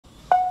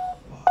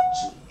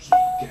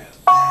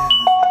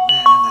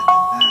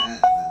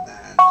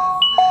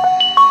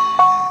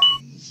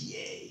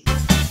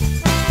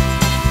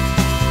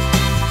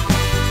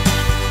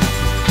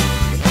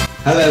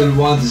Hello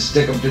everyone, this is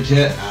Tech Update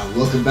here and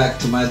welcome back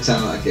to my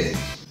channel again.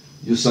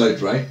 You saw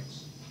it, right?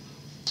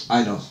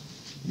 I know,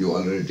 you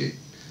already did,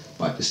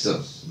 but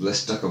still,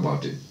 let's talk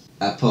about it.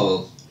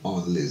 Apple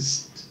on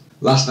list.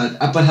 Last night,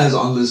 Apple has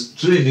on list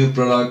 3 new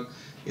products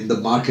in the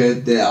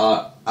market. They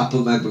are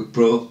Apple MacBook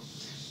Pro,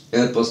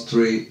 AirPods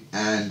 3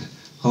 and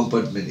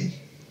HomePod Mini.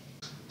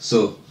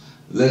 So,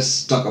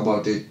 let's talk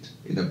about it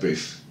in a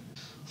brief.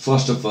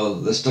 First of all,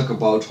 let's talk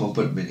about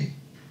HomePod Mini.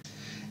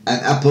 An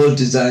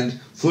Apple-designed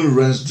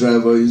full-range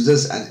driver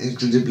uses an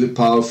incredibly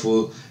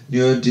powerful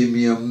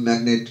neodymium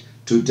magnet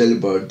to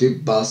deliver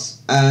deep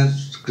bass and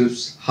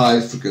crisp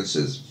high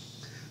frequencies.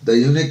 The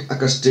unique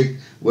acoustic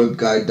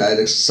waveguide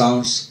directs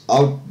sounds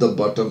out the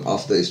bottom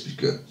of the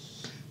speaker,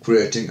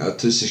 creating a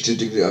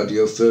 360-degree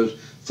audio field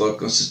for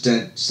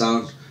consistent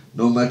sound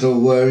no matter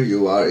where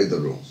you are in the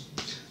room.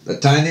 The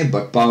tiny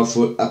but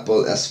powerful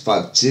Apple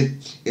S5 chip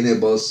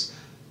enables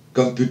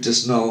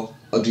computational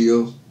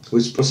audio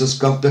which processes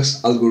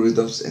complex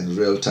algorithms in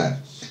real time,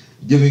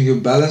 giving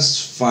you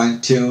balanced,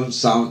 fine-tuned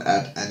sound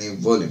at any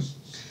volume.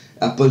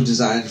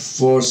 Apple-designed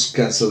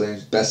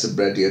force-cancelling passive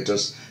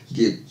radiators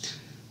give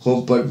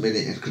HomePod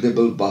Mini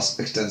incredible bass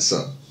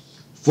extension.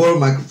 4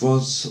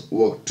 microphones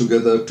work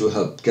together to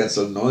help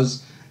cancel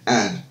noise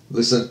and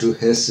listen to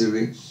Hey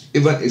Siri.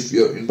 Even if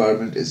your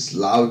environment is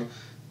loud,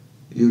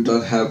 you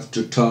don't have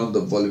to turn the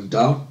volume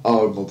down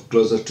or move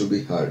closer to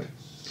be heard.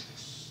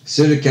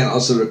 Siri can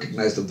also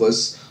recognize the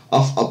voice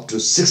of up to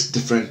 6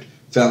 different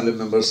family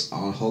members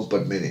on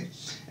HomePod Mini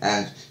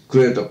and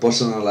create a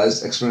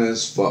personalized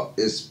experience for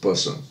each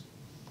person.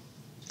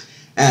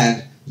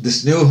 And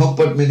this new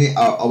HomePod Mini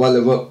are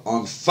available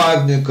on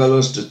 5 new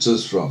colors to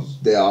choose from.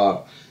 They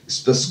are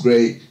space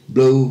gray,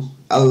 blue,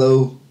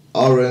 yellow,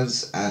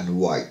 orange and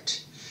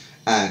white.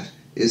 And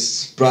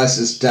its price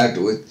is tagged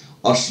with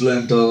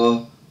Australian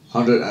dollar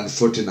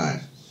 149,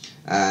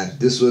 and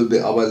this will be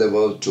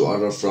available to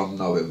order from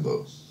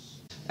November.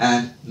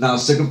 And now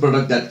second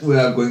product that we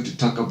are going to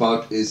talk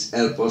about is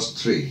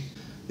AirPods 3.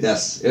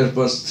 Yes,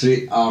 AirPods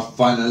 3 are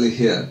finally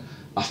here.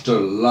 After a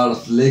lot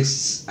of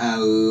leaks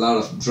and a lot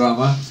of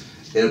drama,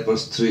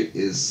 AirPods 3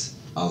 is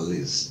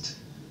unleashed.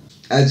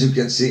 As you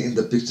can see in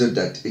the picture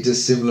that it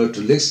is similar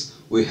to leaks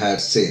we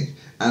had seen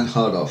and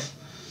heard of.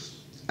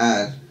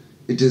 And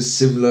it is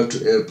similar to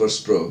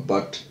AirPods Pro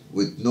but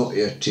with no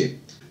ear tip.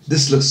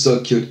 This looks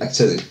so cute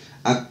actually.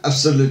 I'm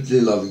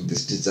absolutely loving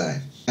this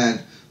design.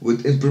 And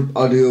with improved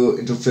audio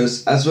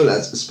interface as well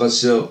as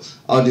spatial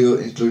audio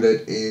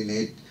included in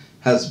it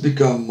has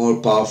become more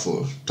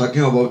powerful.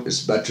 Talking about its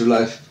battery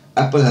life,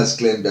 Apple has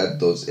claimed that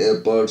those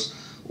AirPods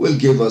will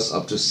give us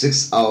up to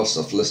 6 hours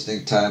of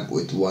listening time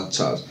with one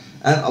charge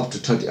and up to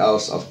 30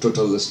 hours of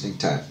total listening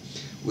time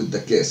with the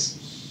case.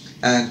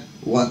 And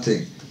one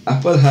thing,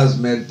 Apple has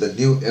made the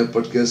new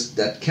AirPod case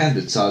that can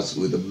be charged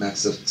with a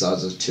MagSafe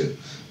charger too,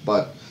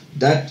 but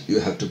that you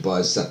have to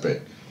buy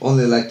separate.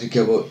 Only lightning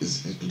cable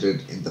is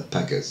included in the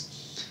package.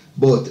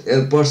 Both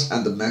AirPods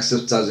and the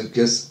MagSafe charging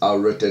case are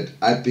rated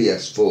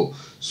IPX4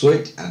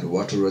 sweat and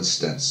water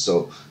resistant,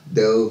 so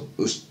they'll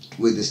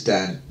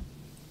withstand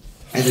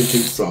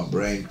anything from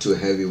rain to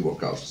heavy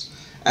workouts.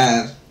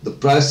 And the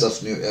price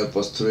of new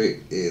AirPods 3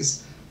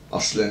 is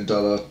Australian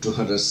dollar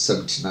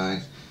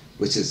 279,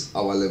 which is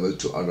available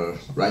to order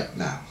right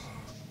now.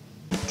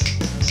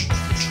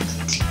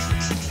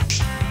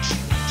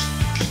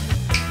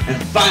 And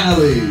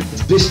finally,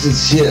 the beast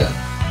is here,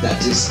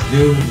 that is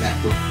new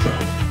MacBook Pro.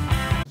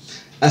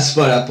 As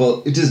per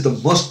Apple, it is the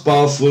most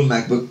powerful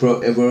MacBook Pro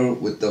ever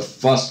with the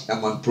first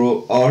M1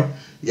 Pro or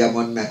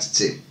M1 Max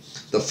chip.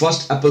 The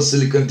first Apple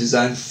Silicon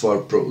designed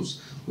for pros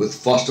with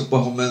faster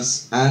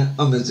performance and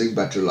amazing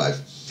battery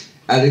life.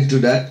 Adding to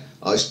that,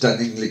 a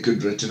stunning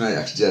liquid retina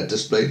XDR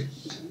display,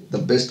 the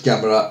best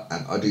camera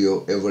and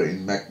audio ever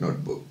in Mac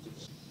notebook.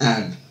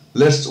 And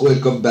let's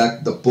welcome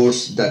back the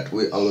ports that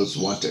we always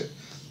wanted.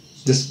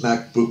 This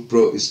MacBook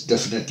Pro is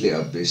definitely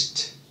a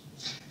beast.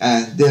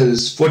 And there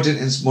is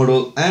 14-inch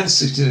model and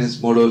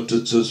 16-inch model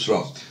to choose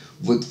from.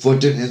 With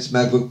 14-inch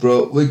MacBook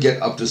Pro, we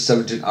get up to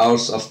 17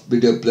 hours of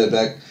video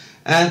playback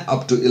and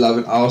up to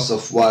 11 hours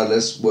of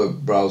wireless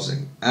web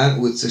browsing.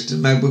 And with 16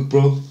 MacBook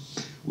Pro,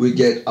 we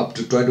get up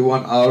to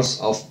 21 hours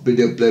of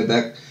video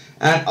playback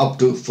and up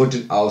to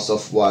 14 hours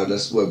of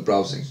wireless web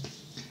browsing.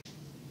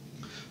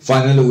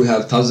 Finally, we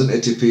have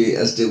 1080p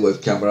SD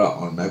web camera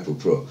on MacBook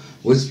Pro,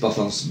 which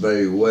performs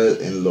very well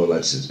in low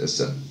light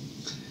situation.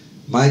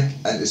 Mic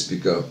and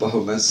speaker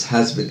performance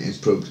has been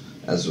improved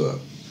as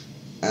well.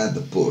 And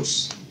the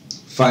ports.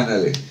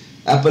 Finally,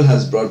 Apple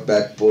has brought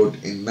back port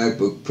in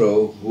MacBook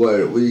Pro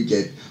where we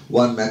get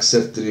one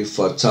MagSafe 3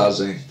 for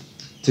charging,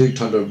 3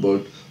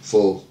 Thunderbolt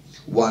for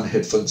 1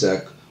 headphone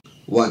jack,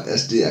 1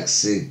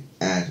 SDXC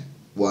and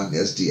 1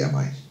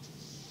 SDMI.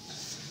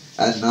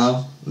 And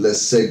now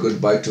let's say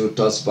goodbye to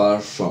Touch Bar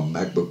from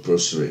MacBook Pro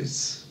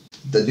series.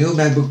 The new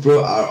MacBook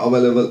Pro are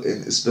available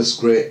in space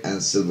gray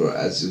and silver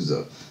as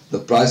usual. The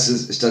price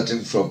is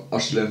starting from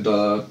Australian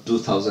dollar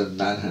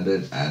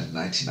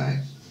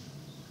 2,999.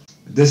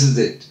 This is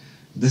it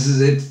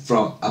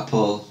from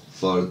Apple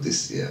for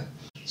this year.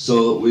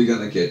 So we're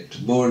gonna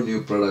get more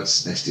new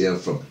products next year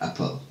from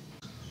Apple.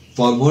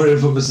 For more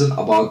information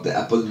about the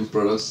Apple new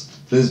products,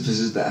 please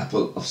visit the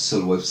Apple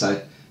official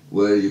website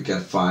where you can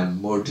find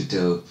more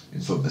detailed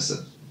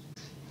information.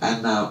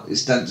 And now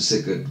it's time to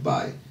say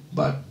goodbye.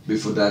 But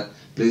before that,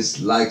 please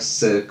like,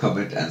 share,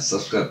 comment and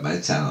subscribe my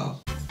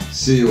channel.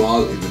 See you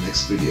all in the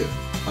next video.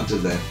 Until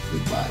then,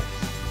 goodbye.